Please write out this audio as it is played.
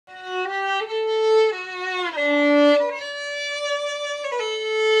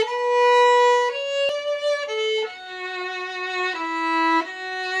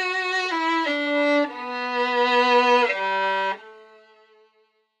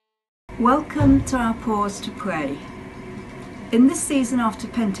Welcome to our pause to pray. In this season after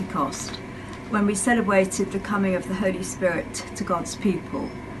Pentecost, when we celebrated the coming of the Holy Spirit to God's people,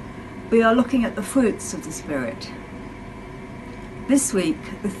 we are looking at the fruits of the Spirit. This week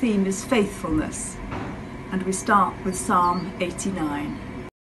the theme is faithfulness, and we start with Psalm 89.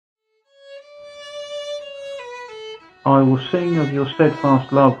 I will sing of your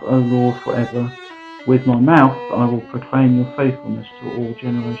steadfast love, O Lord, forever. With my mouth I will proclaim your faithfulness to all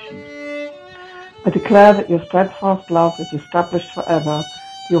generations. I declare that your steadfast love is established forever.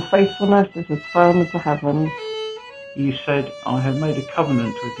 Your faithfulness is as firm as the heavens. You said, I have made a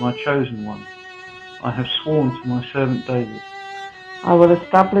covenant with my chosen one. I have sworn to my servant David. I will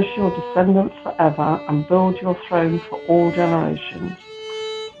establish your descendants forever and build your throne for all generations.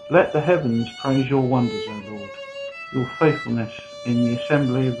 Let the heavens praise your wonders, O Lord, your faithfulness in the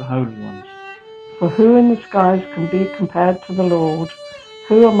assembly of the holy ones. For who in the skies can be compared to the Lord?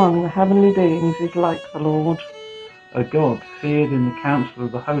 Who among the heavenly beings is like the Lord? A God feared in the council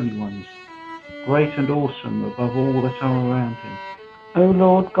of the holy ones, great and awesome above all that are around him. O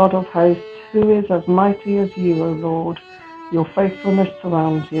Lord God of hosts, who is as mighty as you, O Lord? Your faithfulness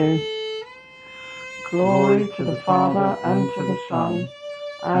surrounds you. Glory to the Father, and to the Son,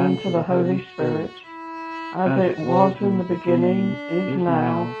 and to the Holy Spirit, as it was in the beginning, is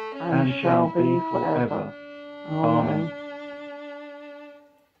now, and shall be forever. Amen.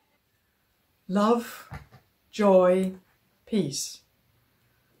 Love, joy, peace,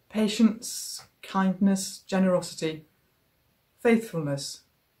 patience, kindness, generosity, faithfulness,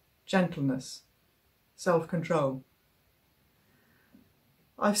 gentleness, self-control.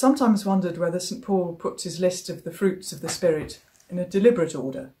 I've sometimes wondered whether St. Paul puts his list of the fruits of the Spirit in a deliberate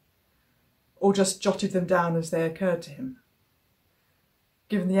order, or just jotted them down as they occurred to him.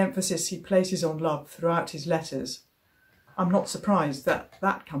 Given the emphasis he places on love throughout his letters, I'm not surprised that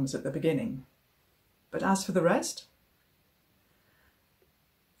that comes at the beginning. But as for the rest?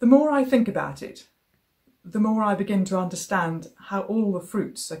 The more I think about it, the more I begin to understand how all the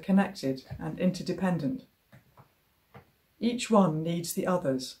fruits are connected and interdependent. Each one needs the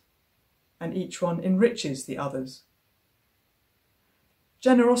others, and each one enriches the others.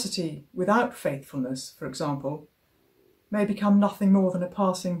 Generosity without faithfulness, for example, may become nothing more than a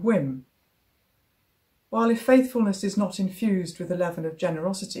passing whim, while if faithfulness is not infused with the leaven of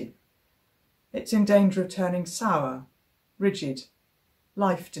generosity, it's in danger of turning sour, rigid,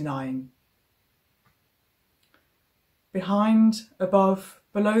 life-denying. Behind, above,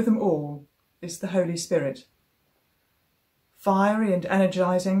 below them all is the Holy Spirit, fiery and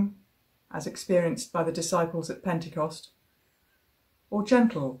energising, as experienced by the disciples at Pentecost, or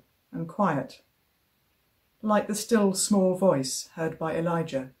gentle and quiet, like the still small voice heard by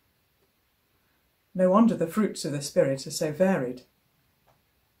Elijah. No wonder the fruits of the Spirit are so varied.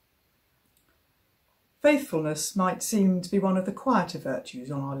 Faithfulness might seem to be one of the quieter virtues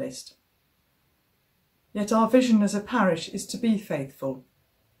on our list. Yet our vision as a parish is to be faithful,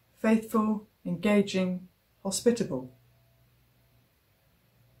 engaging, hospitable.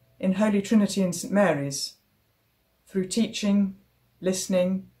 In Holy Trinity and St. Mary's, through teaching,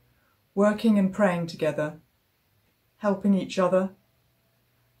 listening, working and praying together, helping each other,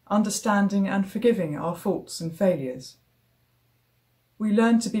 understanding and forgiving our faults and failures, we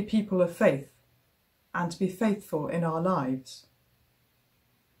learn to be people of faith and to be faithful in our lives.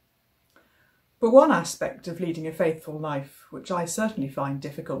 But one aspect of leading a faithful life, which I certainly find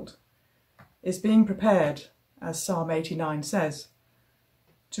difficult, is being prepared, as Psalm 89 says,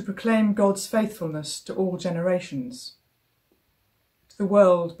 to proclaim God's faithfulness to all generations, to the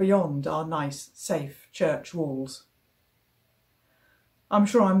world beyond our nice, safe church walls. I'm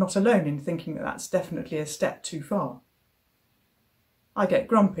sure I'm not alone in thinking that that's definitely a step too far. I get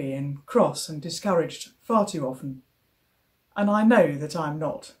grumpy and cross and discouraged far too often, and I know that I'm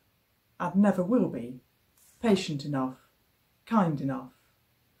not, and never will be, patient enough, kind enough,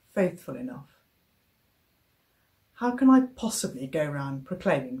 faithful enough. How can I possibly go around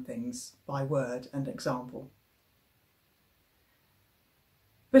proclaiming things by word and example?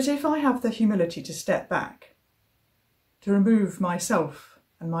 But if I have the humility to step back, to remove myself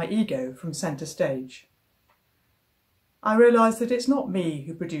and my ego from centre stage, I realise that it's not me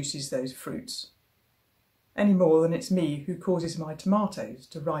who produces those fruits, any more than it's me who causes my tomatoes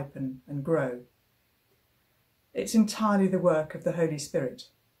to ripen and grow. It's entirely the work of the Holy Spirit.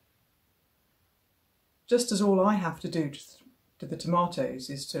 Just as all I have to do to the tomatoes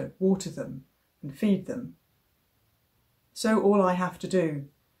is to water them and feed them, so all I have to do,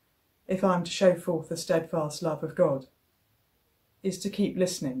 if I'm to show forth the steadfast love of God, is to keep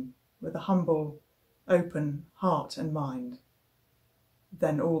listening with a humble, open heart and mind,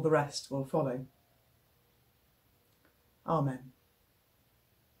 then all the rest will follow. Amen.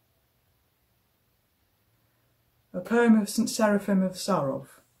 A poem of St. Seraphim of Sarov,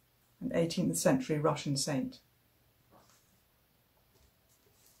 an 18th century Russian saint.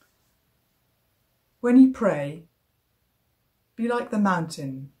 When you pray, be like the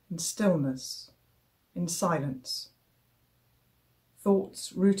mountain in stillness, in silence,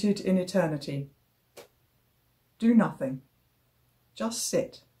 thoughts rooted in eternity. Do nothing, just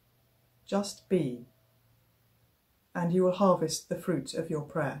sit, just be, and you will harvest the fruit of your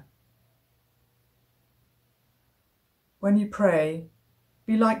prayer. When you pray,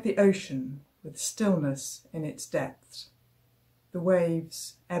 be like the ocean with stillness in its depths, the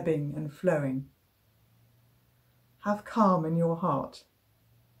waves ebbing and flowing. Have calm in your heart,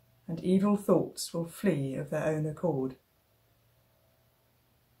 and evil thoughts will flee of their own accord.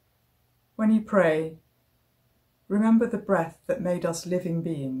 When you pray, remember the breath that made us living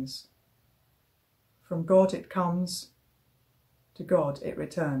beings. From God it comes, to God it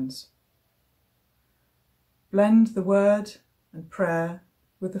returns. Blend the word and prayer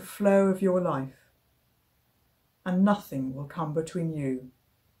with the flow of your life, and nothing will come between you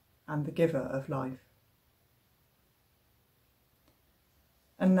and the giver of life.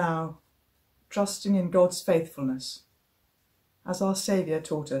 And now, trusting in God's faithfulness, as our Saviour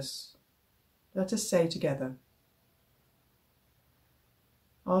taught us, let us say together,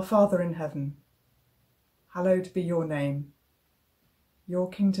 Our Father in heaven, hallowed be your name. Your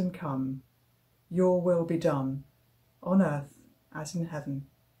kingdom come, your will be done, on earth as in heaven.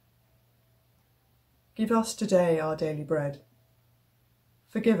 Give us today our daily bread.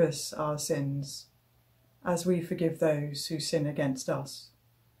 Forgive us our sins, as we forgive those who sin against us.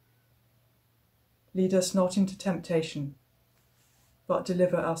 Lead us not into temptation, but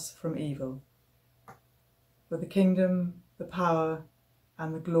deliver us from evil. For the kingdom, the power,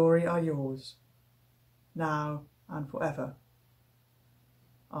 and the glory are yours, now and forever.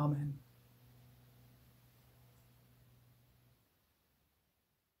 Amen.